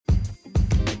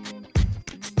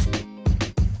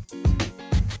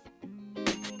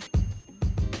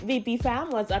VP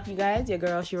fam, what's up, you guys? Your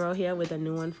girl Shiro here with a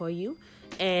new one for you,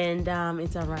 and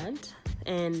it's a rant,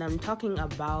 and I'm talking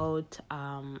about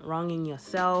wronging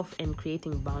yourself and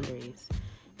creating boundaries,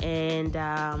 and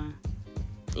I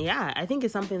think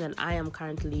it's something that I am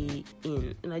currently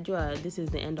in. Najua, this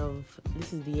is the end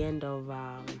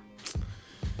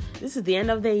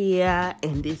of the year,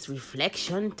 and it's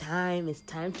reflection time. It's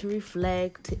time to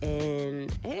reflect,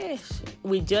 and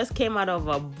we just came out of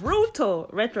a brutal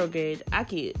retrograde.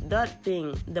 Aki, that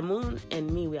thing, the moon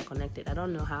and me, we are connected. I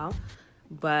don't know how,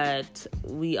 but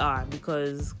we are,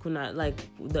 because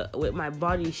my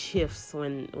body shifts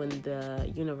when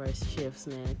the universe shifts,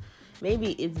 man.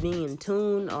 Maybe it's being in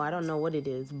tune, or I don't know what it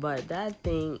is, but that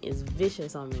thing is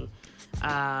vicious on me.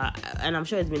 And I'm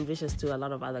sure it's been vicious to a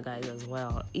lot of other guys as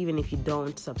well, even if you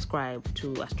don't subscribe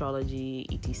to astrology,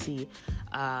 etc.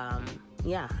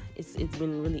 It's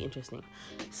been really interesting.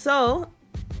 So,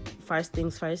 first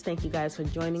things first, thank you guys for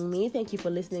joining me. Thank you for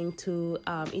listening to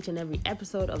each and every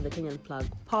episode of the Kenyan Plug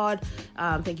Pod.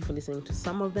 Thank you for listening to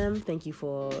some of them. Thank you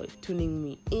for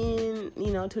tuning in,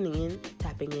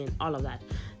 tapping in, all of that.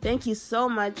 Thank you so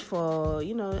much for,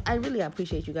 I really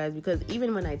appreciate you guys, because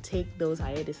even when I take those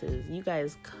hiatuses, you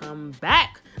guys come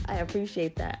back. I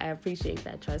appreciate that.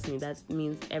 Trust me, that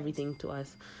means everything to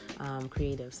us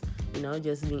creatives.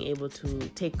 Just being able to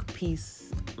take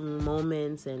peace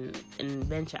moments and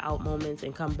venture out moments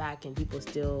and come back and people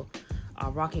still are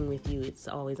rocking with you. It's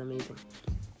always amazing.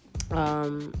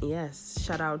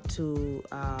 Shout out to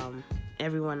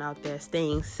everyone out there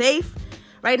staying safe.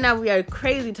 Right now we are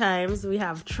crazy times. We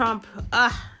have Trump.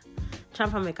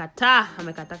 Trump amekata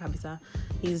kabisa.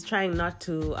 He's trying not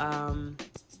to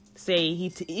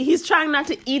he's trying not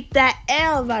to eat that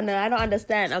L, Vanna. I don't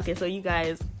understand. Okay, so you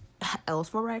guys, L's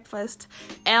for breakfast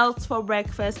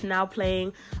now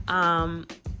playing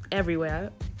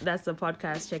everywhere. That's the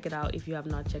podcast. Check it out if you have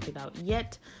not checked it out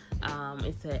yet.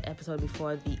 It's an episode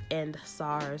before the End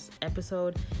SARS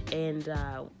episode, and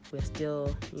we're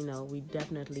still, we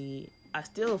definitely are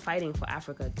still fighting for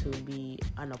Africa to be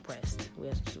unoppressed.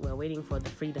 We're waiting for the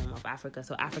freedom of Africa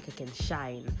so Africa can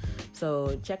shine.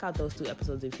 So check out those 2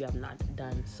 episodes if you have not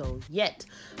done so yet.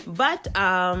 But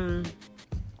so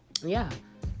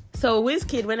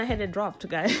Wizkid went ahead and dropped,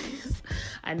 guys.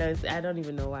 I don't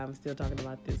even know why I'm still talking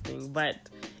about this thing, but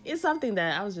it's something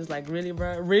that I was just like, really,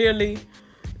 bro, really?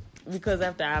 Because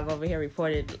after I've over here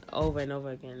reported over and over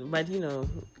again. But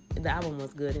the album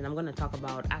was good, and I'm going to talk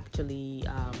about actually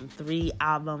 3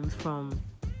 albums from...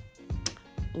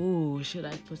 should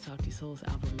I put Sauti Soul's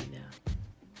album in there?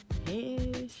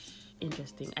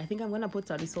 Interesting. I think I'm going to put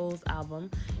Sauti Soul's album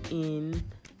in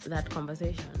that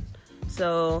conversation.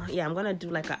 So, I'm going to do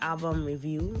like an album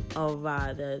review of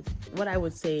what I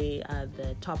would say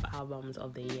the top albums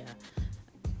of the year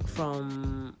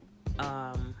from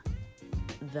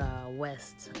the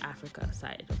West Africa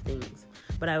side of things.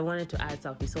 But I wanted to add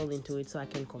Sauti Soul into it so I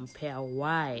can compare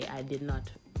why I did not.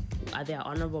 Are there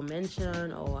honorable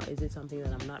mention, or is it something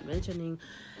that I'm not mentioning?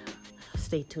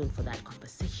 Stay tuned for that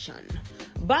conversation.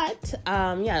 But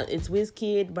it's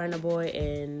Wizkid, Burna Boy,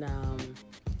 and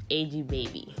AG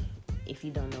Baby. If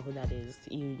you don't know who that is,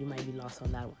 you might be lost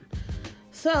on that one.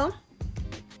 So,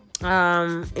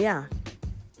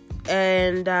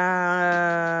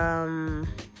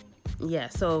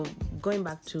 so going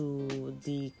back to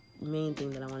the main thing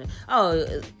that I wanted.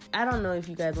 I don't know if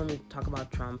you guys want me to talk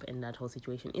about Trump and that whole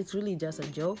situation. It's really just a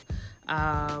joke.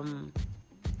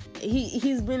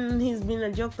 He's been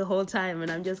a joke the whole time,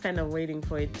 and I'm just kind of waiting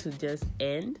for it to just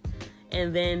end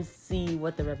and then see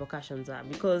what the repercussions are.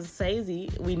 Because Saizi,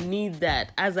 we need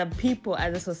that as a people,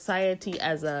 as a society,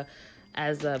 as a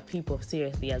people,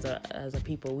 seriously, as a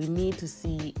people, we need to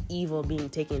see evil being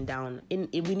taken down. We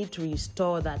need to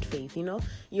restore that faith,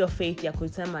 your faith, ya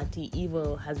kusema ati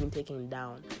evil has been taken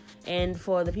down. And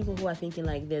for the people who are thinking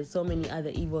like there's so many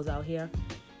other evils out here,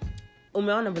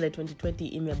 umeona vile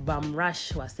 2020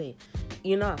 imebamrush wase,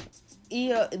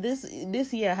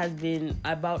 this year has been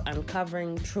about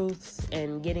uncovering truths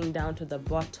and getting down to the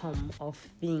bottom of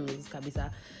things,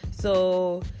 kabisa.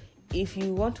 So if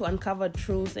you want to uncover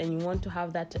truth and you want to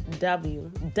have that W,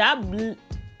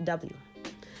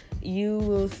 you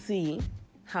will see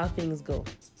how things go.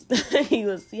 You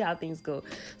will see how things go.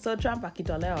 So Trump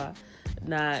akitolewa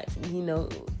na,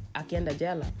 akienda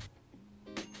jela,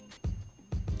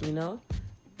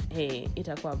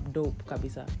 itakuwa dope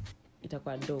kabisa.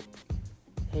 Itakuwa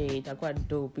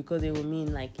dope because it will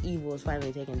mean like evil is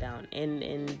finally taken down. And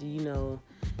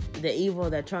the evil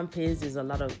that Trump is a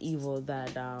lot of evil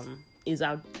that is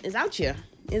out here.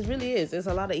 It really is. There's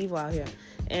a lot of evil out here.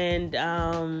 And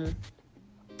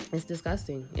It's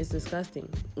disgusting. It's disgusting.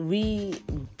 We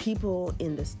people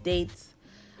in the States,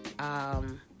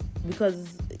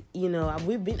 because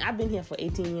I've been here for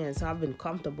 18 years, so I've been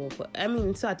comfortable.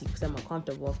 30% more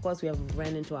comfortable. Of course, we have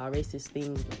ran into our racist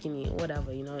things,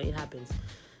 whatever. It happens.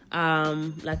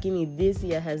 This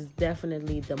year has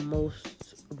definitely the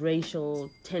most racial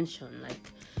tension.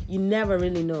 Like, you never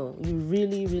really know. You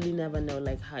really, really never know,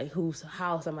 like,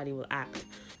 how somebody will act.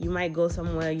 You might go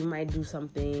somewhere, you might do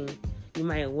something, you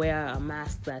might wear a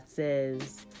mask that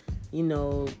says,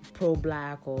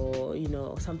 pro-black or,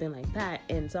 something like that,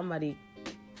 and somebody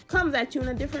comes at you in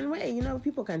a different way.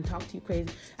 People can talk to you crazy.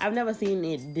 I've never seen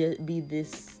it be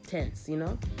this tense,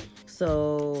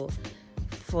 So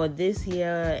for this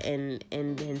year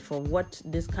and for what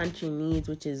this country needs,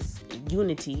 which is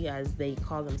unity, as they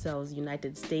call themselves,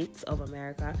 United States of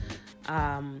America,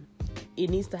 it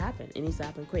needs to happen. It needs to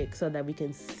happen quick so that we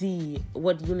can see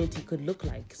what unity could look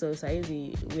like. So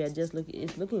Saizi, we are just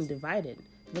it's looking divided.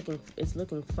 It's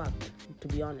looking fucked, to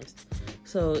be honest.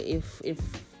 So if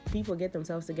people get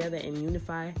themselves together and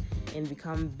unify and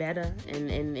become better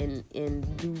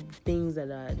and do things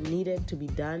that are needed to be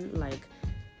done, like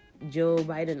Joe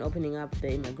Biden opening up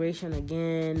the immigration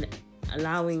again,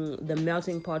 allowing the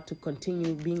melting pot to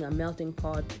continue being a melting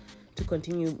pot, to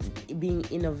continue being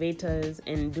innovators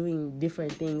and doing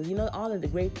different things. All of the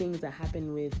great things that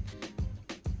happen with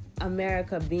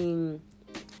America being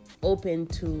open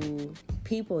to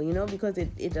people, because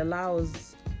it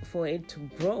allows for it to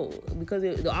grow.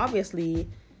 Because obviously,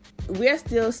 we're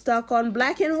still stuck on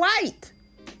black and white.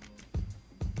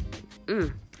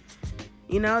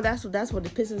 That's what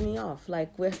pisses me off.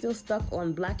 Like, we're still stuck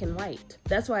on black and white.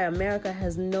 That's why America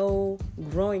has no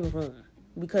growing room,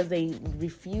 because they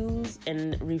refuse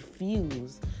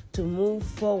to move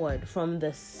forward from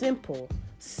the simple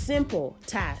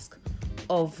task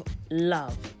of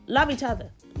love each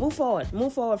other. Move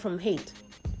forward from hate.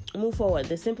 Move forward.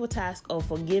 The simple task of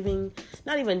forgiving,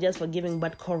 not even just forgiving,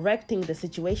 but correcting the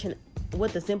situation.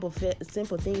 What the simple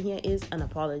thing here is an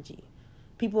apology.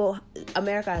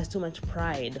 America has too much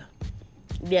pride.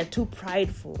 They're too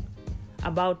prideful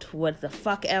about what the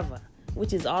fuck ever,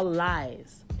 which is all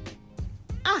lies.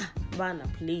 Vanna,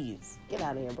 please get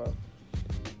out of here, bro.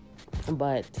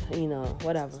 But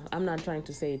whatever. I'm not trying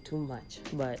to say too much,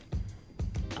 but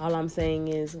all I'm saying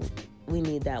is we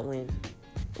need that win.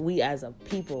 We as a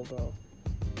people, bro,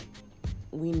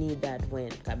 we need that win,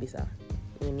 Kabisa.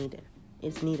 We need it.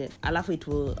 It's needed. Alafu, it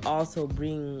will also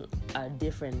bring a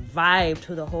different vibe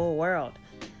to the whole world,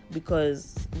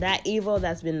 because that evil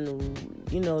that's been,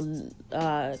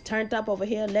 turned up over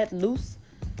here, let loose,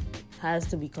 has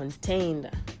to be contained.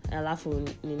 Alafu,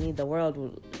 the world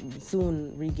will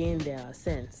soon regain their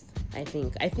sense. I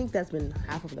think that's been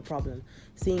half of the problem,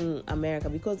 seeing America,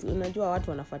 because unajua watu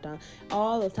wanafuata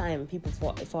all the time. People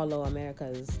follow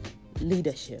America's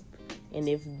leadership, and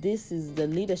if this is the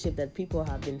leadership that people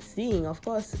have been seeing, of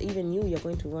course, even you're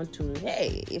going to want to,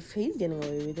 hey, if he's getting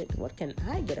away with it, what can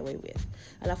I get away with?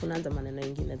 Alafu nanza maneno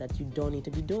ingine that you don't need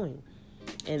to be doing.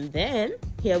 And then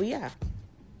here we are,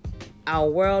 our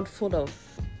world full of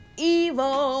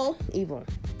evil.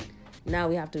 Now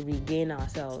we have to regain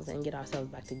ourselves and get ourselves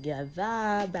back together.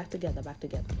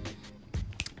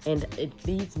 And it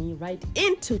leads me right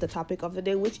into the topic of the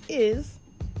day, which is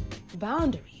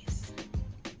boundaries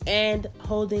and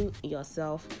holding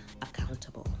yourself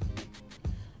accountable.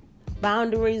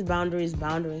 Boundaries.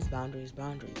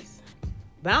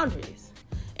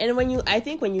 And when you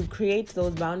create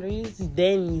those boundaries,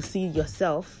 then you see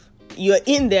yourself. You're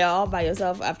in there all by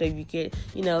yourself after you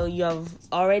have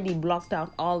already blocked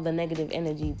out all the negative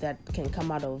energy that can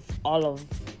come out of all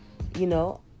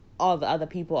the other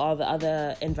people, all the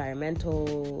other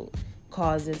environmental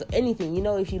causes, anything.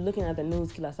 If you're looking at the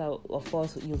news, of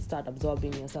course, you'll start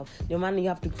absorbing yourself. No matter, you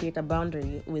have to create a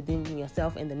boundary within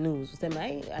yourself and the news.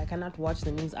 I cannot watch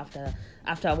the news after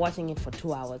watching it for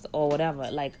 2 hours or whatever.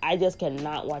 Like, I just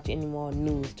cannot watch any more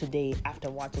news today after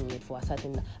watching it for a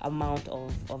certain amount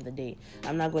of the day.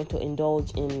 I'm not going to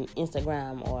indulge in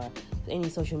Instagram or any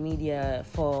social media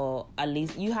for at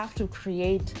least. You have to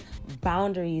create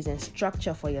boundaries and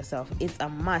structure for yourself. It's a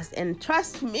must. And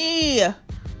trust me,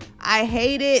 I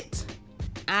hate it.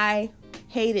 I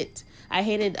hated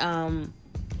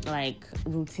like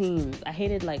routines. I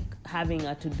hated like having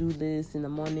a to-do list in the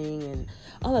morning and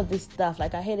all of this stuff.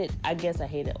 Like, I hated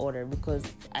order, because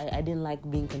I didn't like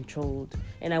being controlled,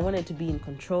 and I wanted to be in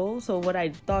control. So what I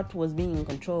thought was being in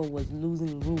control was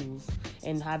losing rules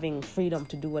and having freedom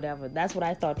to do whatever. That's what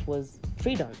I thought was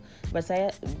freedom. But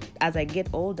as I get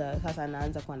older, sasa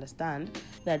naanza to understand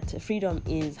that freedom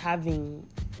is having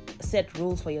set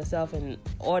rules for yourself and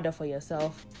order for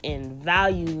yourself and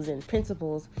values and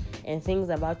principles and things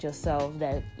about yourself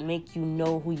that make you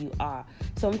know who you are.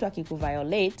 So mtu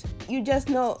akikuviolate, you just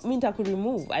know,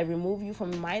 I remove you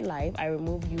from my life. I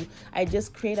remove you. I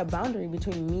just create a boundary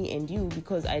between me and you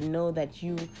because I know that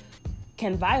you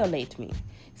can violate me.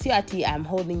 See, I'm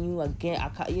holding you again.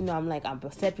 I'm like, I'm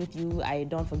upset with you. I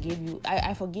don't forgive you.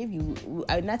 I forgive you.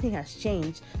 Nothing has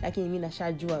changed. Like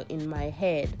in my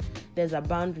head, there's a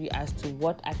boundary as to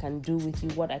what I can do with you,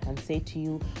 what I can say to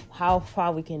you, how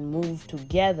far we can move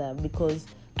together, because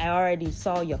I already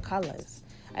saw your colors.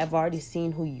 I've already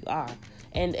seen who you are.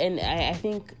 And I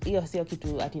think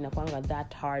inakwanga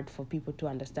that hard for people to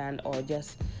understand, or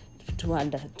just to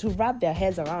wrap their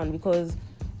heads around, because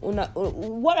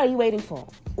what are you waiting for?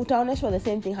 Utaoneshwa the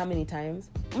same thing how many times?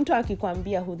 Mtu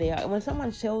akikwambia who they are. When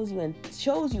someone shows you and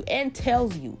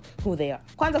tells you who they are.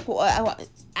 Kwanza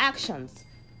actions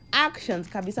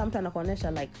kabisa, mtu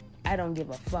anakuonesha like, I don't give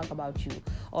a fuck about you,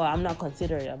 or I'm not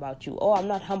considerate about you, or I'm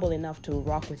not humble enough to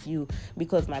rock with you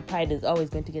because my pride is always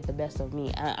going to get the best of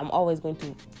me. I'm always going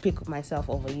to pick myself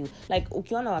over you. Like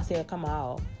ukiona wasee kama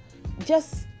hao,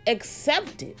 just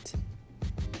accept it.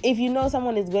 If you know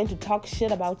someone is going to talk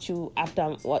shit about you after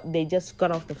what they just got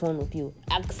off the phone with you,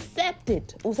 accept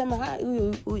it.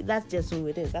 That's just who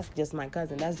it is. That's just my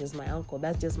cousin. That's just my uncle.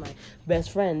 That's just my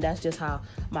best friend. That's just how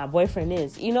my boyfriend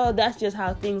is. That's just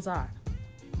how things are.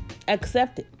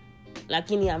 Accept it.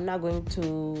 I'm not going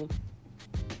to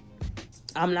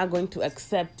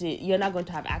accept it. You're not going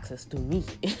to have access to me.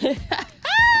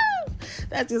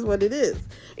 That's just what it is.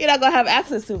 You're not going to have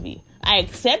access to me. I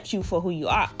accept you for who you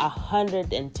are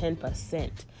 110%.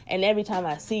 And every time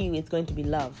I see you, it's going to be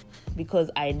love,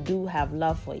 because I do have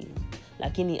love for you.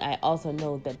 I also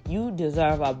know that you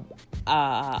deserve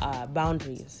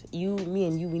boundaries. Me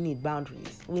and you, we need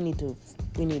boundaries. We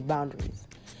need boundaries.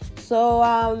 So,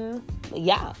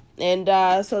 yeah. And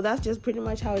so that's just pretty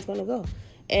much how it's going to go.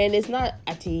 And it's not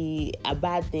a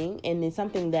bad thing. And it's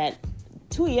something that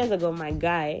 2 years ago, my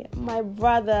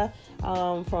brother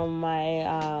from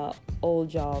my old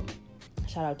job,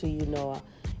 shout out to you, Noah,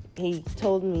 he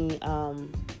told me,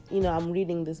 I'm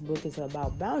reading this book, it's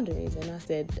about boundaries. And I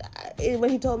said,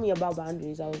 when he told me about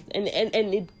boundaries, I was, and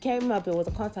it came up, it was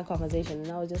a constant conversation.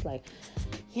 And I was just like,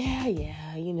 yeah,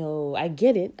 I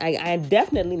get it. I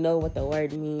definitely know what the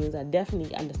word means. I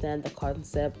definitely understand the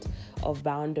concept of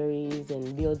boundaries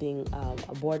and building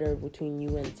a border between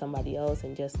you and somebody else,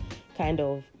 and just kind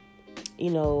of,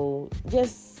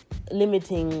 just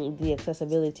limiting the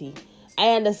accessibility.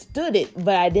 I understood it,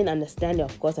 but I didn't understand it,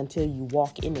 of course, until you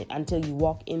walk in it, until you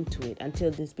walk into it,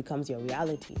 until this becomes your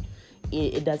reality.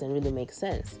 It doesn't really make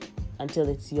sense until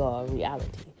it's your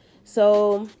reality.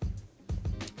 So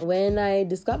when I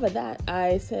discovered that,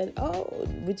 I said,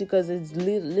 because it's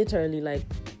literally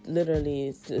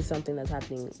it's something that's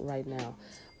happening right now.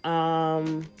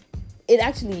 It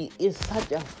actually is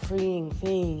such a freeing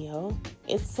thing, yo.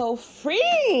 It's so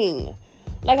freeing.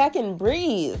 Like, I can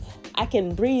breathe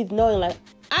knowing,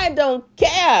 I don't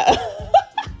care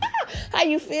how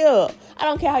you feel. I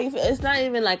don't care how you feel. It's not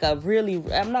even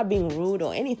I'm not being rude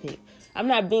or anything. I'm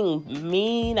not being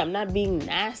mean. I'm not being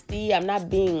nasty. I'm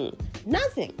not being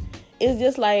nothing. It's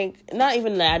just not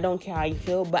even that I don't care how you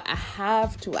feel, but I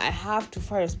have to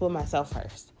first put myself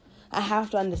first. I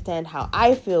have to understand how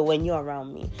I feel when you're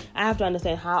around me. I have to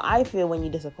understand how I feel when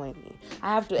you disappoint me.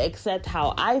 I have to accept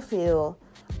how I feel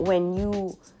when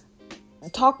you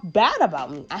talk bad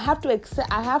about me. I have to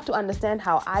understand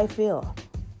how I feel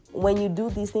when you do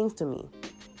these things to me.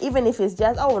 Even if it's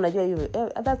just,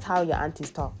 that's how your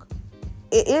aunties talk.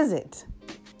 It isn't.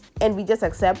 And we just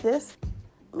accept this.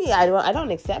 Me, I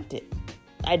don't accept it.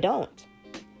 I don't.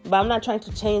 But I'm not trying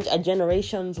to change a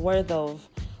generation's worth of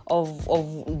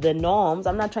the norms.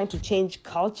 I'm not trying to change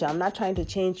culture. I'm not trying to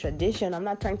change tradition. I'm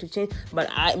not trying to change, but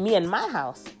me and my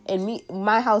house,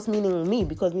 my house meaning me,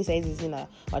 because me says it's in a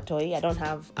Watoi. I don't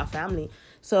have a family.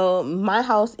 So my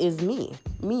house is me.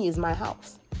 Me is my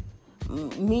house.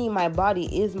 Me, my body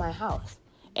is my house.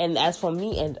 And as for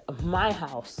me and my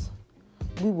house,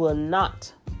 we will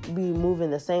not be moving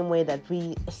the same way that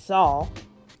we saw,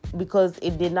 because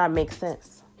it did not make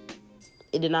sense.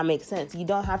 It did not make sense. You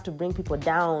don't have to bring people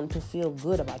down to feel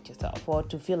good about yourself, or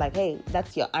to feel like, hey,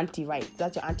 that's your auntie right.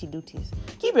 That's your auntie duties.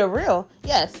 Keep it real.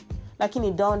 Yes.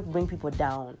 Don't bring people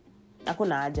down.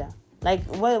 Hakuna haja.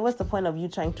 What's the point of you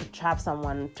trying to trap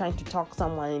someone, trying to talk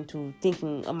someone into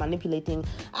thinking or manipulating?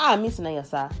 Missing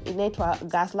yasa. It ain't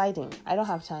gaslighting. I don't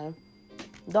have time.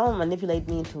 Don't manipulate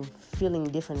me into feeling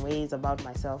different ways about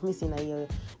myself. Missing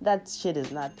that shit is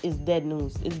dead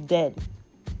news. It's dead.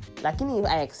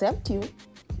 I accept you.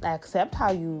 I accept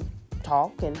how you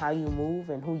talk and how you move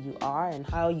and who you are and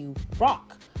how you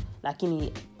rock.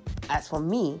 Lakini as for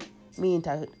me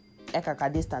into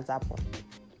ekaka distance hapo.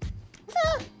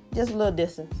 Just a little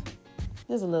distance.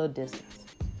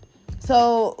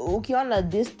 So ukiona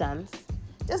distance,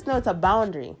 just know it's a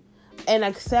boundary and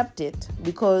accept it,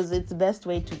 because it's the best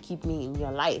way to keep me in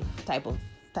your life type of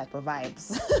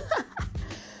vibes.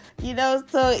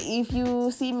 So if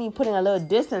you see me putting a little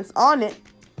distance on it,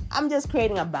 I'm just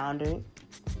creating a boundary.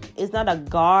 It's not a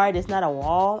guard, it's not a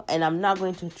wall, and I'm not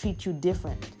going to treat you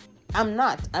different. I'm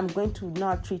going to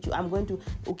not treat you.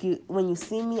 When you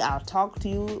see me, I'll talk to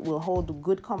you. We'll hold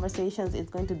good conversations. It's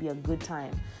going to be a good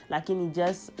time. Can you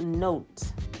just note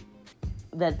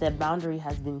that the boundary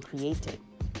has been created?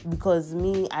 Because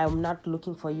I'm not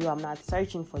looking for you. I'm not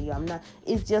searching for you.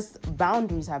 It's just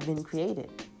boundaries have been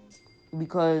created.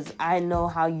 Because I know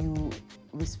how you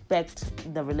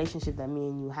respect the relationship that me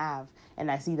and you have.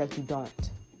 And I see that you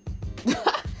don't.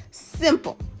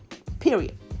 Simple.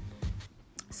 Period.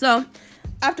 So,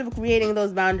 after creating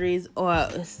those boundaries, or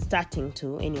starting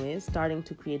to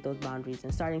create those boundaries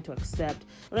and starting to accept.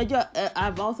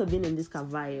 I've also been in this kind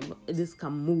of vibe, this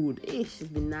kind of mood. It's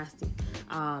been nasty.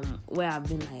 Where I've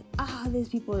been like, these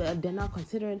people, they're not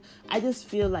considered. I just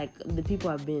feel like the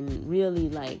people have been really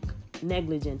like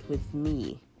negligent with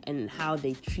me and how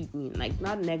they treat me. Like,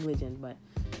 not negligent, but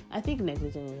I think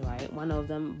negligent is right, one of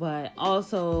them. But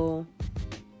also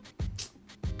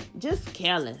just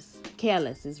careless.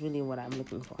 Careless is really what I'm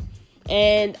looking for.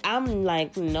 And I'm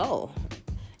like, no.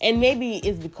 And maybe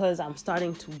it's because I'm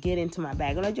starting to get into my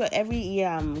bag. Every year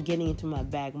I'm getting into my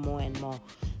bag more and more.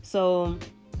 So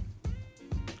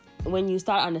when you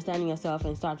start understanding yourself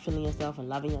and start feeling yourself and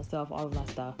loving yourself, all of that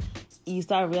stuff, you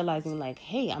start realizing like,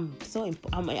 hey, I'm so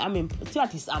important. Like,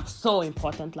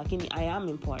 I am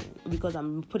important because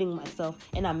I'm putting myself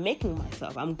and I'm making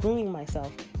myself, I'm grooming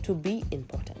myself to be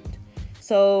important.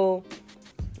 So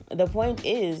the point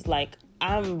is, like,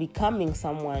 I'm becoming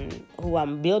someone who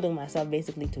I'm building myself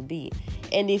basically to be.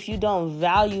 And if you don't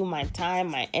value my time,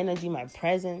 my energy, my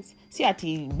presence, see how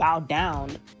to bow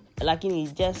down. Like,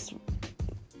 just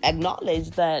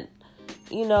acknowledge that,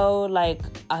 like,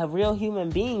 a real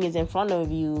human being is in front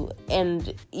of you.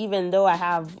 And even though I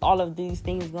have all of these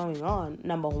things going on,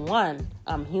 number one,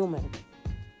 I'm human.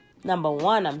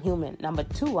 Number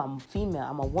two, I'm female.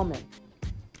 I'm a woman.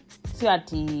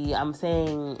 I'm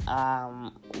saying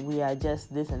we are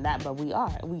just this and that, but we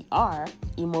are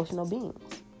emotional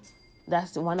beings.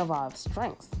 That's one of our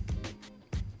strengths,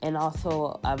 and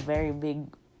also a very big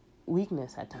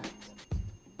weakness at times.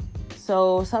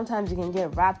 So sometimes you can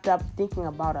get wrapped up thinking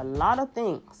about a lot of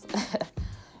things,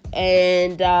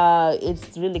 and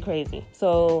it's really crazy.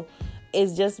 So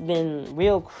it's just been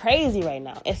real crazy right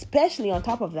now, especially on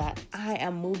top of that, I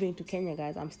am moving to Kenya,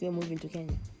 guys. I'm still moving to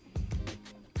Kenya.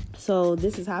 So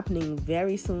this is happening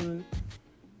very soon.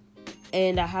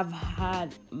 And I have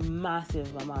had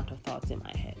massive amount of thoughts in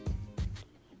my head.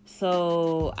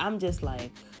 So I'm just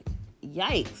like,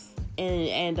 yikes.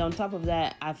 And on top of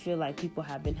that, I feel like people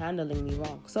have been handling me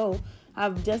wrong. So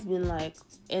I've just been like,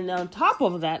 and on top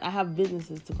of that, I have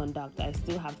businesses to conduct. I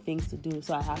still have things to do.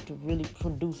 So I have to really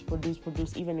produce.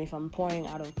 Even if I'm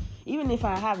even if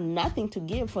I have nothing to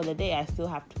give for the day, I still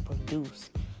have to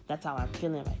produce. That's how I'm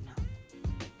feeling right now.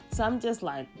 So I'm just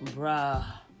like, bruh,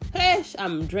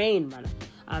 I'm drained, man.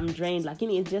 I'm drained. Like,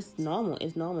 it's just normal.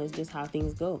 It's normal. It's just how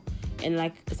things go. And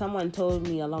like someone told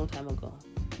me a long time ago,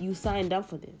 you signed up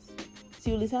for this.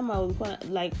 See,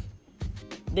 like,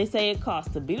 they say it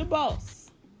costs to be the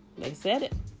boss. They said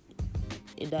it.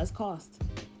 It does cost.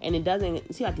 And it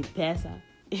doesn't, see,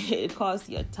 it costs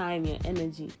your time, your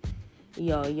energy,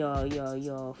 your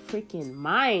freaking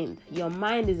mind. Your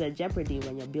mind is at jeopardy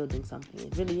when you're building something.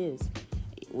 It really is.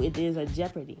 It is a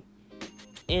jeopardy.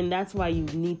 And that's why you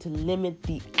need to limit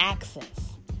the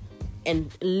access and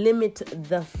limit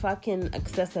the fucking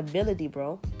accessibility,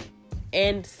 bro.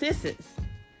 And sisses,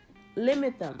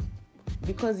 limit them,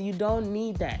 because you don't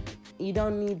need that.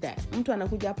 Mtu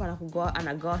anakuja hapa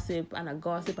ana gossip,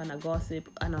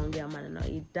 anaongea maneno.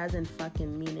 It doesn't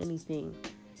fucking mean anything.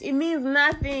 It means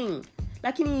nothing.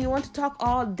 Like, you want to talk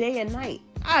all day and night.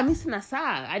 Mimi sina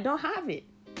saa. I don't have it.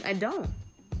 I don't.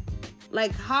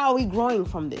 Like, how are we growing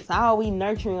from this? How are we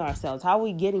nurturing ourselves? How are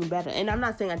we getting better? And I'm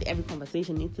not saying that every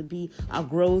conversation needs to be a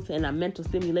growth and a mental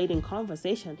stimulating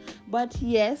conversation. But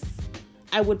yes,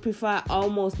 I would prefer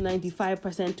almost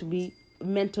 95% to be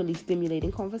mentally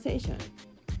stimulating conversation.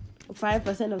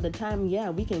 5% of the time, yeah,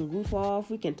 we can goof off.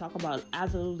 We can talk about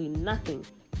absolutely nothing.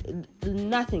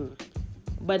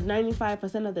 But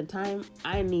 95% of the time,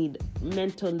 I need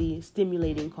mentally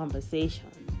stimulating conversation.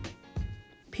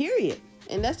 Period.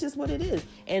 And that's just what it is.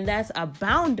 And that's a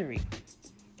boundary.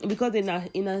 Because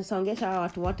inasongesha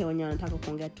watu wote wenye wanataka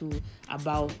kuongea tu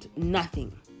about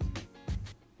nothing.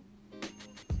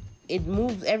 It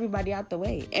moves everybody out the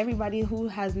way. Everybody who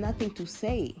has nothing to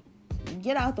say,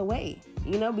 get out the way.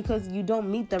 Because you don't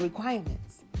meet the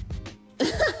requirements.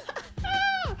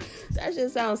 That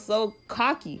just sounds so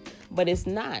cocky. But it's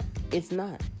not. It's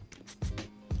not.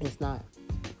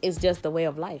 It's just the way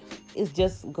of life. It's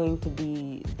just going to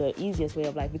be the easiest way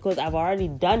of life because I've already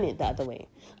done it the other way.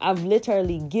 I've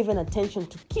literally given attention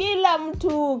to kila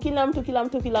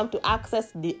mtu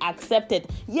access the accepted.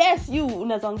 Yes, you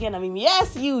unazongea na mimi.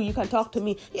 Yes, you can talk to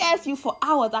me. Yes, you for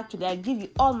hours actually. I give you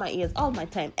all my ears, all my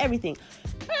time, everything.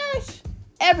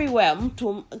 Everywhere.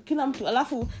 Kila mtu.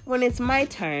 Alafu when it's my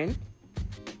turn,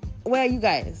 where are you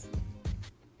guys?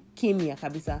 Kimya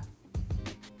kabisa.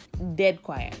 Dead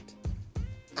quiet.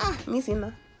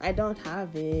 Missing. I don't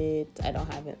have it.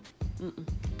 Mm-mm.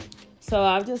 So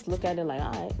I just look at it like,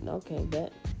 all right, okay,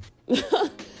 bet.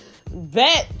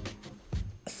 Bet.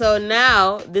 So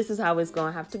now this is how it's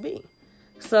going to have to be.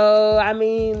 So,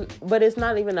 but it's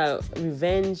not even a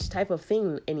revenge type of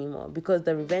thing anymore because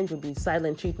the revenge would be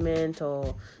silent treatment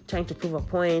or trying to prove a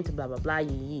point, blah, blah, blah,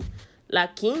 yee.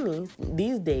 Lakini,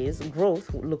 these days,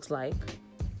 growth looks like,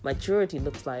 maturity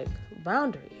looks like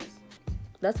boundaries.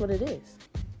 That's what it is.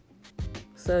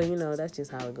 So, that's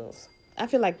just how it goes. I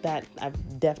feel like that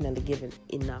I've definitely given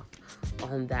enough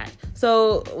on that.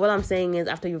 So what I'm saying is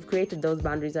after you've created those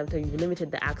boundaries, after you've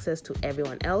limited the access to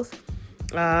everyone else,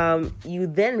 you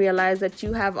then realize that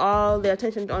you have all the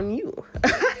attention on you.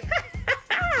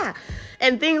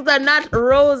 And things are not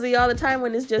rosy all the time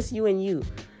when it's just you and you.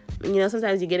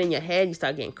 Sometimes you get in your head, you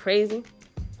start getting crazy.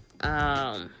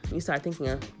 You start thinking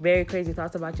of very crazy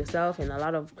thoughts about yourself and a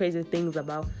lot of crazy things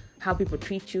about how people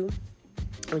treat you.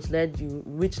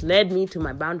 Which led me to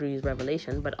my boundaries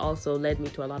revelation, but also led me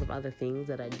to a lot of other things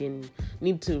that I didn't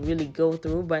need to really go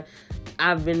through. But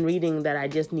I've been reading that I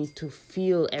just need to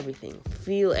feel everything,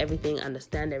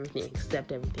 understand everything,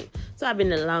 accept everything. So I've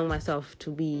been allowing myself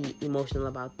to be emotional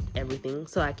about everything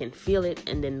so I can feel it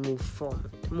and then move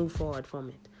forward from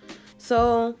it.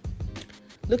 So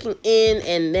looking in,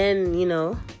 and then,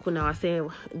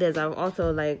 there's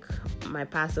also like my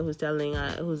pastor who's telling,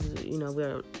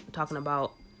 we're talking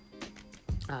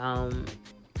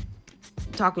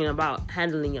about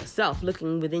handling yourself,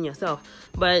 looking within yourself.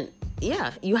 But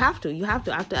yeah, you have to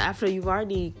after you've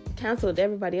already canceled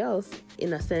everybody else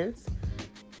in a sense,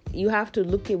 you have to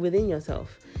look within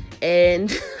yourself.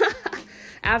 And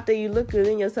after you look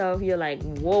within yourself, you're like,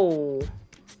 whoa,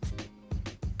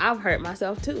 I've hurt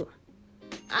myself too.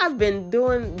 I've been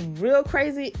doing real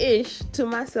crazy-ish to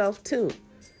myself too.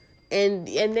 And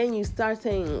then you start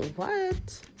saying,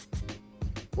 what?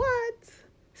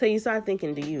 So you start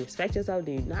thinking, do you respect yourself?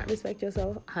 Do you not respect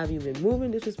yourself? Have you been moving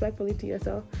disrespectfully to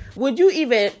yourself? Would you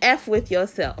even F with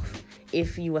yourself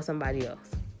if you were somebody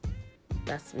else?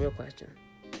 That's the real question.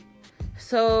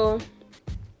 So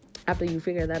after you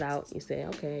figure that out, you say,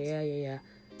 okay, yeah.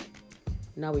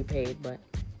 Now we paid, but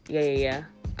yeah.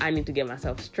 I need to get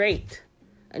myself straight.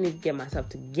 I need to get myself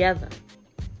together.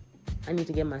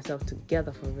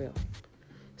 For real.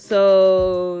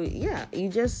 So, yeah, you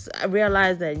just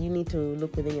realize that you need to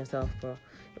look within yourself, bro.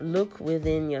 Look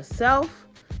within yourself.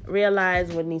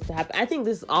 Realize what needs to happen. I think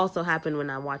this also happened when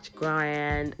I watched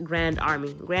Grand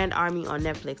Army. Grand Army on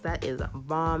Netflix. That is a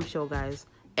bomb show, guys.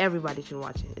 Everybody should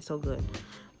watch it. It's so good.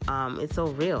 It's so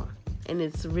real. And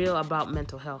it's real about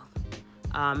mental health.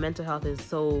 Mental health is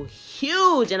so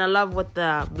huge. And I love what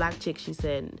the black chick, she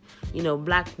said,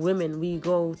 black women, we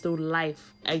go through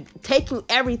life taking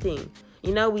everything.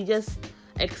 We just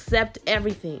accept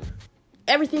everything.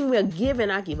 Everything we are given,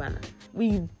 Akibana.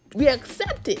 We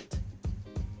accept it.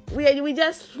 We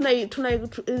just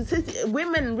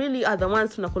women really are the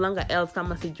ones tunakulanga else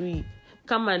kama sijui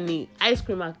kama ni ice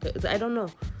cream. I don't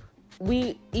know.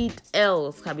 We eat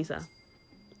L's kabisa.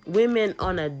 Women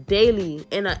on a daily,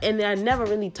 and I never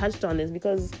really touched on this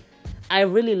because I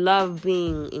really love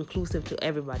being inclusive to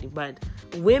everybody, but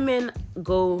women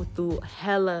go through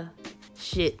hella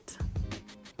shit.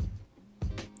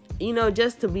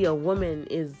 Just to be a woman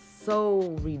is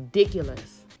so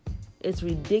ridiculous. It's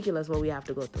ridiculous what we have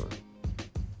to go through.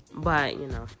 But,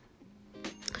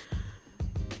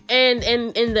 and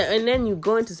then you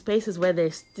go into spaces where they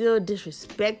still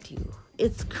disrespect you.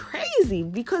 It's crazy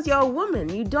because you're a woman.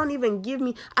 You don't even give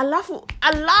me alafu.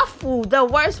 The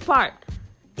worst part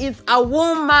is a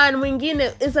woman wingine.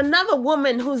 It's another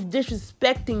woman who's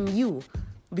disrespecting you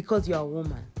because you're a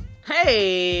woman.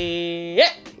 Hey,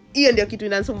 hiyo ndio kitu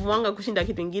inansumbuanga kushinda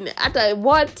kitu ingine. Hata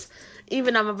what?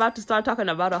 Even I'm about to start talking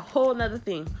about a whole nother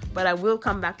thing, but I will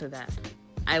come back to that.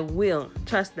 I will.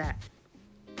 Trust that.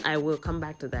 I will come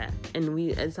back to that. And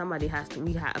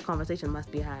a conversation must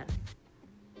be had.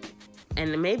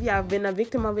 And maybe I've been a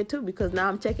victim of it too, because now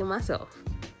I'm checking myself.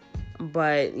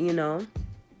 But,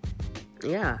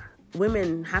 yeah,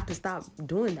 women have to stop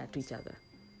doing that to each other.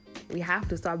 We have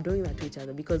to stop doing that to each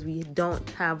other because we don't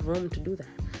have room to do that.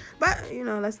 But,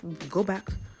 let's go back.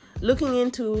 Looking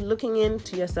into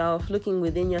yourself, looking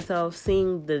within yourself,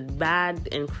 seeing the bad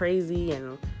and crazy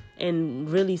and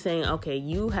really saying, okay,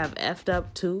 you have effed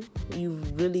up too.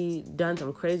 You've really done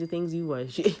some crazy things.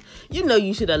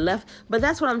 You should have left. But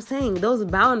that's what I'm saying. Those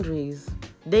boundaries,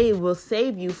 they will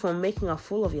save you from making a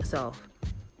fool of yourself.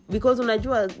 Because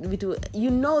you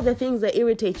know the things that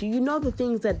irritate you. You know the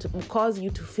things that cause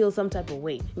you to feel some type of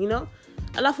way.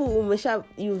 Alafu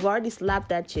you've already slapped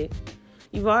that chick.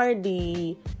 You've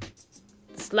already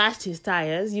slashed his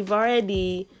tires. You've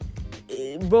already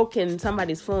broken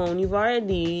somebody's phone. You've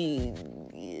already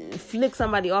flicked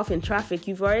somebody off in traffic.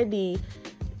 You've already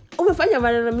you've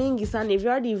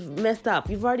already messed up.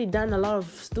 You've already done a lot of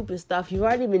stupid stuff. You've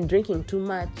already been drinking too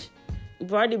much.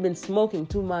 You've already been smoking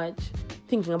too much,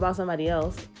 thinking about somebody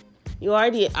else. You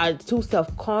already are too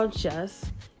self-conscious.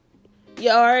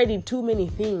 You're already too many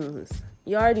things.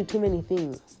 You're already too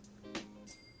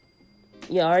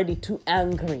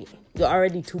angry. You're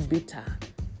already too bitter.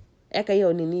 Eka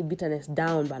yo nini bitterness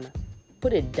down, bana.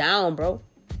 Put it down, bro.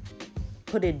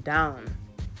 Put it down.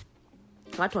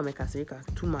 Watu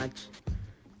wamekasirika too much.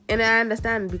 And I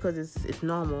understand because it's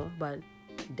normal, but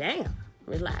damn,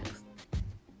 relax.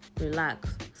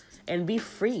 And be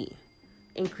free.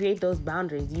 And create those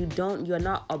boundaries. You're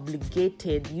not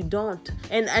obligated. You don't.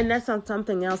 And that's not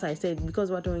something else I said,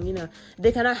 because what doing,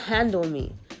 they cannot handle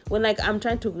me. When I'm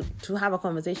trying to have a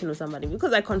conversation with somebody,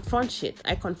 because I confront shit.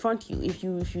 I confront you. If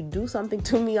you do something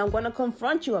to me, I'm going to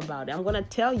confront you about it. I'm going to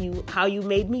tell you how you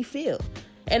made me feel.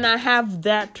 And I have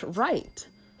that right.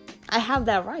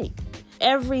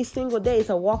 Every single day it's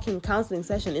a walking counseling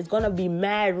session. It's going to be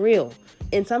mad real.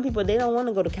 And some people, they don't want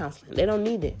to go to counseling. They don't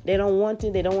need it. They don't want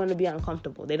it. They don't want to be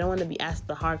uncomfortable. They don't want to be asked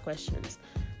the hard questions.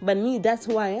 But me, that's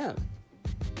who I am.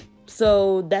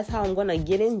 So that's how I'm going to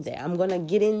get in there. I'm going to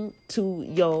get in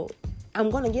there.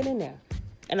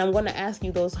 And I'm going to ask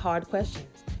you those hard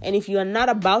questions. And if you are not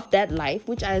about that life,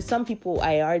 which some people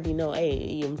I already know,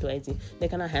 they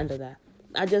cannot handle that.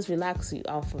 I just relax you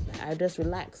off of that. I just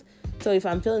relax. So if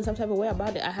I'm feeling some type of way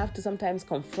about it, I have to sometimes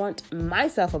confront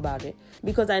myself about it,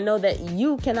 because I know that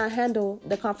you cannot handle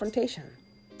the confrontation.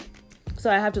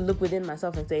 So I have to look within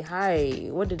myself and say, hi,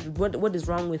 what is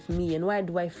wrong with me, and why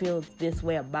do I feel this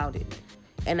way about it?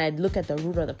 And I look at the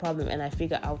root of the problem, and I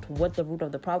figure out what the root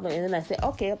of the problem, and then I say,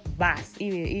 okay, bas,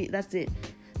 that's it.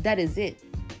 That is it.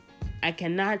 I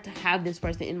cannot have this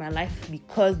person in my life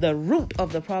because the root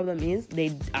of the problem is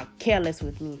they are careless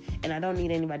with me. And I don't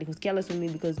need anybody who's careless with me,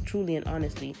 because truly and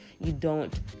honestly, you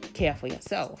don't care for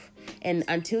yourself. And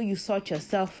until you sort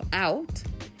yourself out,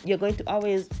 you're going to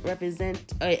always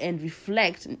represent and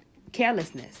reflect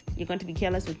carelessness. You're going to be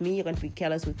careless with me. You're going to be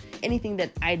careless with anything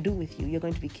that I do with you. You're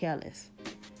going to be careless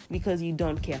because you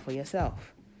don't care for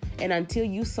yourself. And until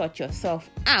you sort yourself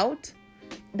out,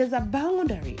 there's a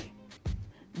boundary.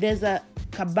 There's a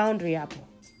boundary hapo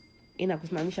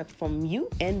inakusimamisha from you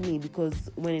and me,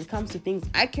 because when it comes to things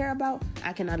I care about,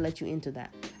 I cannot let you into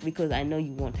that, because I know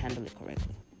you won't handle it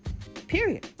correctly.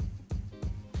 Period.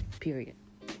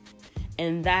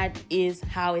 And that is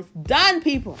how it's done,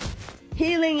 people.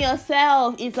 Healing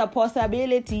yourself is a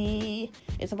possibility.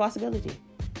 It's a possibility.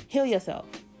 Heal yourself.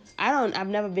 I've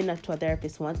never been to a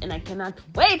therapist once, and I cannot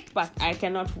wait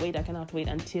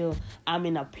until I'm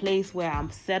in a place where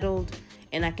I'm settled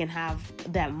and I can have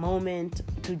that moment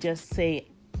to just say,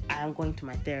 I'm going to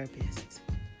my therapist.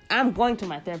 I'm going to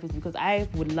my therapist because I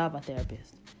would love a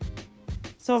therapist.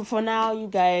 So for now, you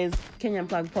guys, Kenyan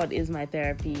Plug Pod is my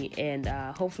therapy, and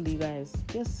hopefully you guys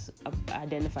just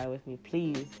identify with me,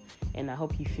 please. And I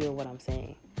hope you feel what I'm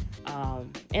saying.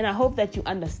 And I hope that you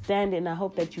understand it, and I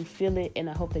hope that you feel it, and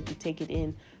I hope that you take it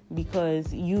in,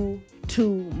 because you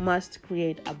too must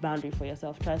create a boundary for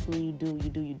yourself. Trust me, you do.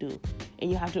 And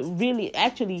you have to really,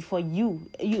 actually, for you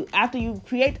after you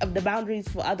create the boundaries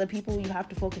for other people, you have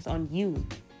to focus on you.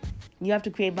 You have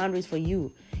to create boundaries for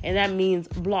you. And that means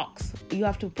blocks. You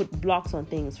have to put blocks on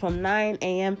things. From 9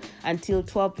 a.m. until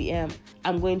 12 p.m.,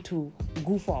 I'm going to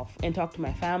goof off and talk to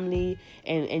my family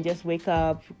and just wake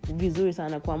up. Vizuri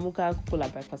sana kuamuka,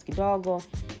 kukula breakfast kidogo,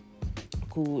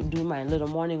 do my little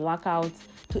morning workouts.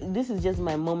 This is just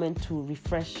my moment to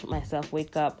refresh myself,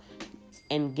 wake up,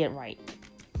 and get right.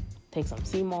 Take some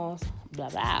sea moss, blah,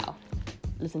 blah.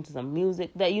 listen to some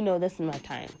music. That, that's my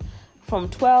time. From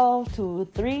 12 to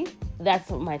 3,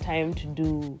 that's my time to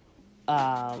do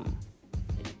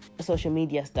social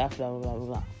media stuff, blah, blah, blah,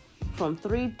 blah. From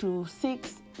 3 to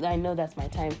 6, I know that's my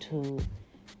time to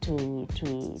do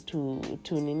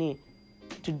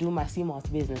my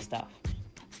CMOS business stuff.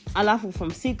 Alafu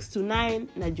from 6 to 9,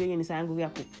 Nigeria ni yangu ya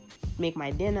make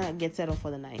my dinner, get settled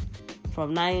for the night.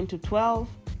 From 9 to 12,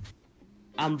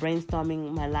 I'm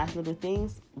brainstorming my last little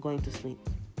things, going to sleep,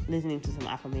 listening to some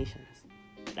affirmations.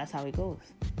 That's how it goes.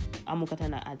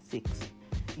 Amukatana at 6.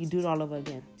 You do it all over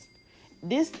again.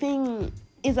 This thing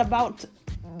is about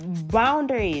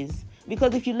boundaries,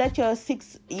 because if you let your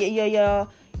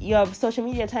social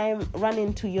media time run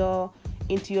into your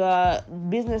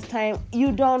business time,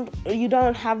 you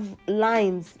don't have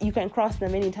lines. You can cross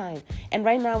them anytime. And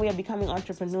right now we are becoming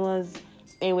entrepreneurs,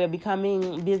 and we're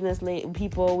becoming business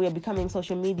people. We are becoming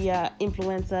social media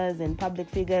influencers and public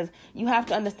figures. You have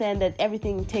to understand that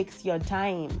everything takes your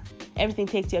time. Everything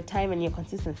takes your time and your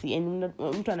consistency. And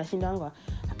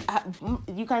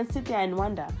you can sit there and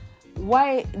wonder,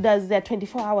 why does their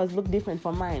 24 hours look different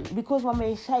from mine? Because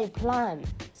wameisha plan.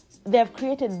 They've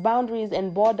created boundaries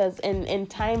and borders and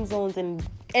time zones, and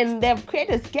they've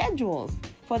created schedules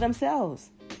for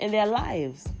themselves in their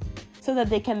lives so that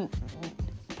they can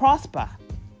prosper.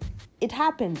 It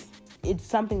happens. It's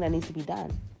something that needs to be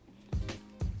done.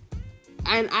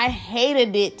 And I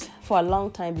hated it for a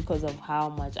long time because of how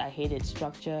much I hated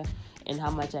structure and how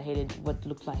much I hated what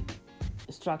looked like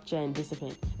structure and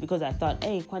discipline, because I thought,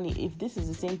 hey, Kwani, if this is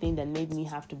the same thing that made me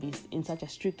have to be in such a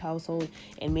strict household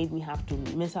and made me have to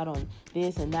miss out on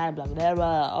this and that, blah, blah,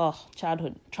 blah,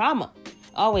 childhood trauma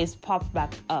always pops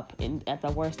back up at the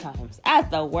worst times.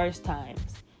 At the worst times.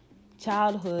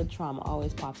 Childhood trauma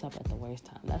always pops up at the worst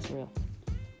time. That's real.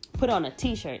 Put on a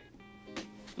t-shirt.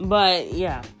 But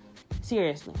yeah,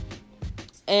 seriously.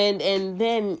 And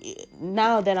then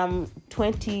now that I'm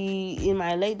 20, in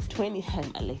my late 20s,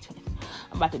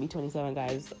 I'm about to be 27,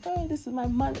 guys. Oh, this is my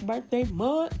birthday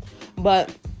month.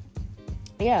 But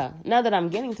yeah, now that I'm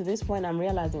getting to this point, I'm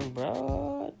realizing,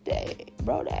 bro,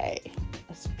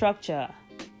 structure,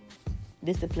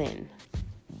 discipline,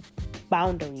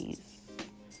 boundaries,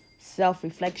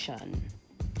 self-reflection,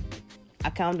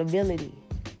 accountability.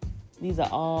 These are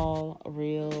all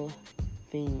real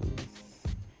things,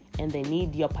 and they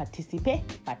need your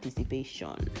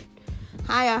participation.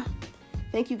 Hiya.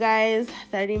 Thank you, guys.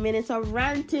 30 minutes of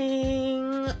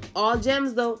ranting. All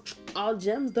gems, though.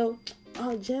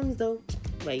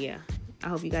 But yeah, I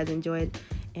hope you guys enjoyed.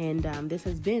 And this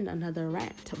has been another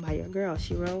rant by your girl,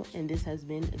 Shiro. And this has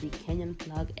been the Kenyan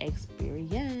Plug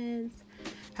Experience.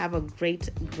 Have a great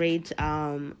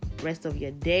rest of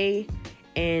your day.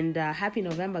 And happy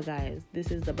November, guys.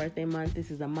 This is the birthday month.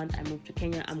 This is the month I moved to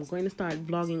Kenya. I'm going to start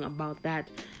vlogging about that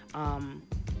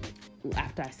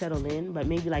after I settle in, but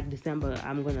maybe like December,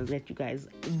 I'm gonna let you guys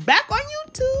back on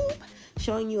YouTube,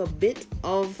 showing you a bit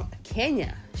of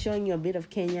Kenya.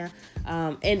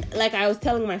 And like I was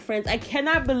telling my friends, I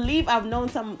cannot believe I've known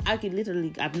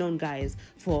guys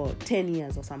for 10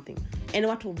 years or something, and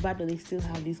what bad they still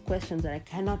have these questions that I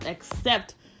cannot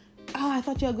accept. I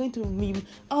thought you were going to be,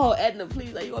 Edna,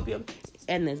 please, are you gonna be okay?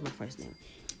 Edna is my first name.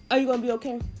 Are you gonna be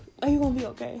okay? Are you gonna be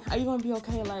okay? Are you gonna be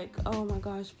okay? Like, oh my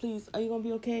gosh, please, are you gonna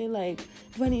be okay? Like,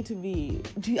 are you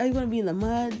gonna be in the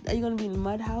mud? Are you gonna be in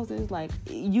mud houses? Like,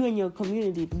 you and your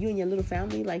community, you and your little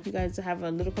family, like, you guys have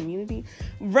a little community?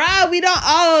 Bruh, we don't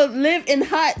all live in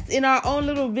huts in our own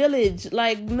little village.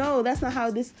 Like, no, that's not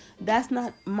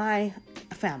my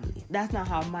family. That's not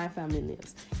how my family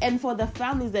lives. And for the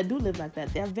families that do live like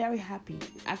that, they're very happy.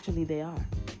 Actually, they are.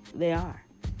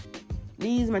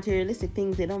 These materialistic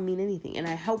things, they don't mean anything. And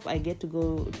I hope I get to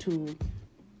go to,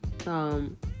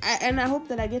 and I hope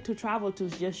that I get to travel to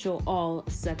just show all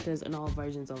sectors and all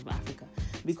versions of Africa.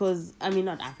 Because, I mean,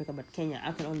 not Africa, but Kenya.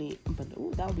 That would be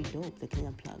dope. The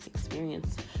Kenyan Plug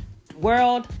Experience.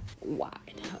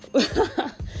 Worldwide.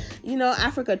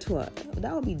 Africa tour.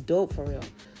 That would be dope for real.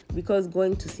 Because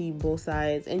going to see both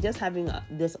sides and just having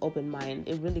this open mind,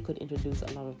 it really could introduce a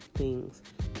lot of things,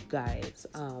 guys,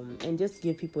 and just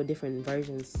give people different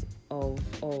versions of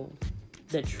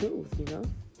the truth,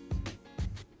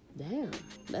 Damn,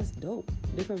 that's dope.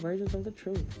 Different versions of the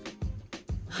truth.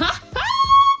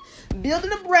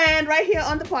 Building a brand right here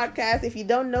on the podcast. If you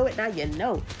don't know it, now you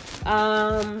know.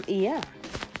 Yeah.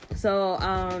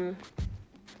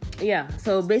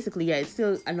 So basically, it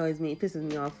still annoys me. It pisses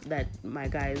me off that my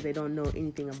guys, they don't know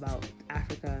anything about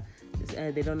Africa.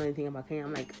 They don't know anything about Kenya.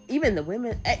 I'm like, even the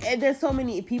women, there's so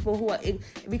many people who are,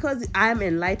 because I'm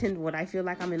enlightened, what I feel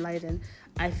like I'm enlightened,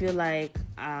 I feel like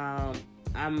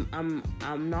I'm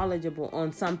knowledgeable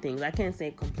on some things. I can't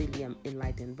say completely I'm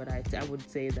enlightened, but I would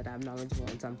say that I'm knowledgeable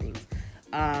on some things.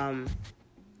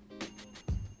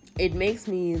 It makes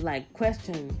me like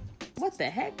question, what the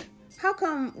heck? How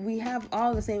come we have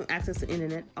all the same access to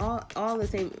internet, all the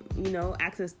same,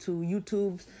 access to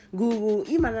YouTube, Google,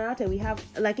 even we have,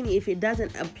 like, if it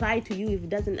doesn't apply to you, if it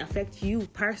doesn't affect you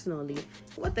personally,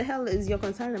 what the hell is your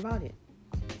concern about it?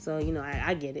 So,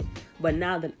 I get it. But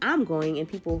now that I'm going, and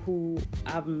people who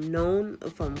I've known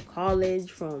from college,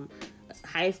 from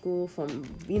high school, from,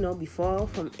 before,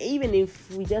 from even if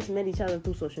we just met each other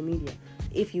through social media,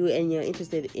 if you're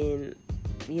interested in,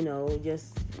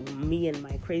 just me and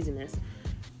my craziness,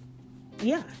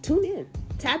 yeah, tune in.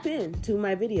 Tap in to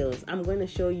my videos. I'm going to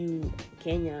show you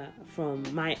Kenya from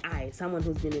my eyes. Someone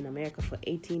who's been in America for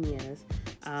 18 years,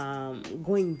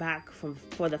 going back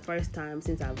for the first time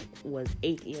since I was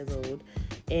 8 years old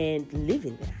and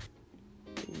living there.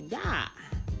 Yeah,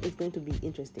 it's going to be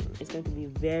interesting. It's going to be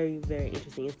very, very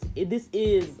interesting. This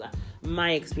is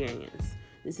my experience.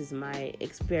 This is my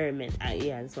experiment.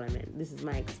 That's what I meant. This is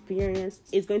my experience.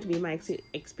 It's going to be my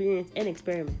experience and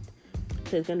experiment.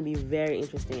 So it's going to be very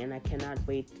interesting, and I cannot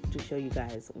wait to show you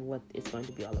guys what it's going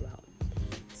to be all about.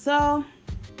 So,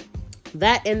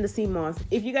 that and the sea moss.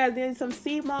 If you guys need some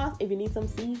sea moss, if you need some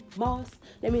sea moss,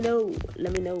 let me know.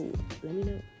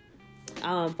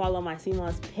 Follow my sea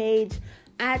moss page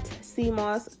at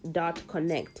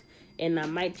seamoss.connect. And I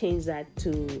might change that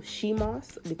to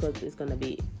She-Moss, because it's going to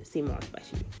be Sea-Moss by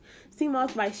She.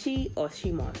 Sea-Moss by She or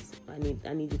She-Moss. I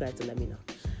need you guys to let me know.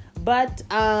 But,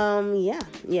 yeah.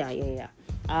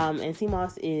 And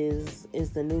Sea-Moss is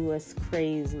the newest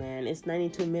craze, man. It's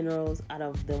 92 minerals out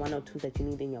of the 102 that you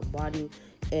need in your body.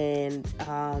 And,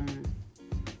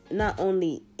 not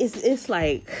only, it's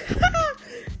like,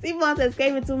 Sea-Moss has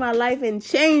came into my life and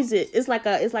changed it. It's like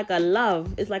a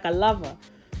love. It's like a lover.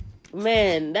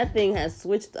 Man, that thing has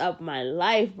switched up my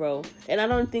life, bro. And I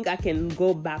don't think I can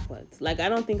go backwards. Like, I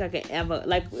don't think I can ever,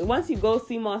 like, once you go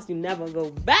Sea-Moss, you never go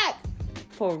back.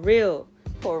 For real.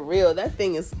 That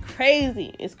thing is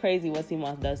crazy. It's crazy what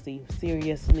Sea-Moss does to you.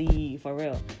 Seriously, for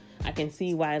real. I can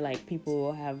see why, like,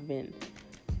 people have been,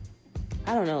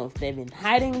 I don't know if they've been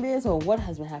hiding this or what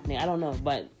has been happening. I don't know,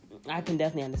 but I can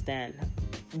definitely understand.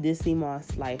 This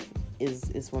Sea-Moss life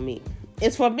is for me.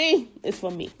 It's for me.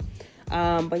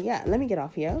 But yeah, let me get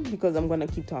off here because I'm going to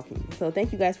keep talking. So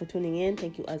thank you guys for tuning in.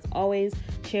 Thank you as always.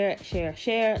 Share.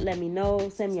 Let me know.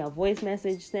 Send me a voice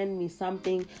message. Send me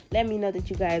something. Let me know that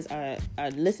you guys are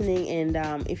listening. And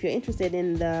if you're interested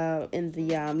in the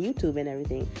YouTube and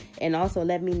everything. And also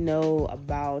let me know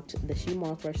about the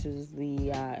She-Moss versus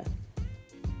the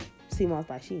Sea-Moss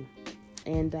by She.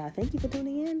 And thank you for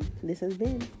tuning in. This has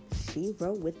been She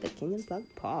Wrote with the Kenyan Plug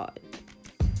Pod.